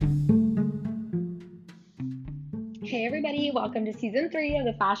Hey everybody, welcome to season 3 of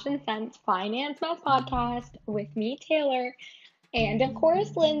the Fashion Sense Finance Math Podcast with me, Taylor, and of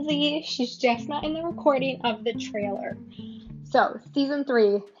course, Lindsay. She's just not in the recording of the trailer. So, season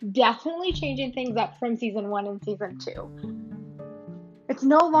 3, definitely changing things up from season 1 and season 2. It's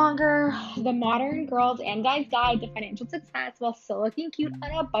no longer the modern girls and guys guide to financial success while still looking cute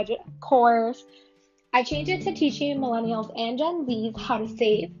on a budget, of course. I changed it to teaching millennials and Gen Zs how to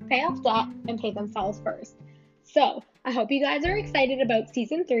save, pay off debt, and pay themselves first. So, I hope you guys are excited about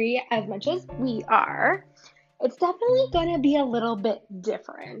season 3 as much as we are. It's definitely going to be a little bit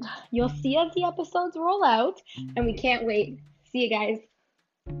different. You'll see as the episodes roll out, and we can't wait. See you guys.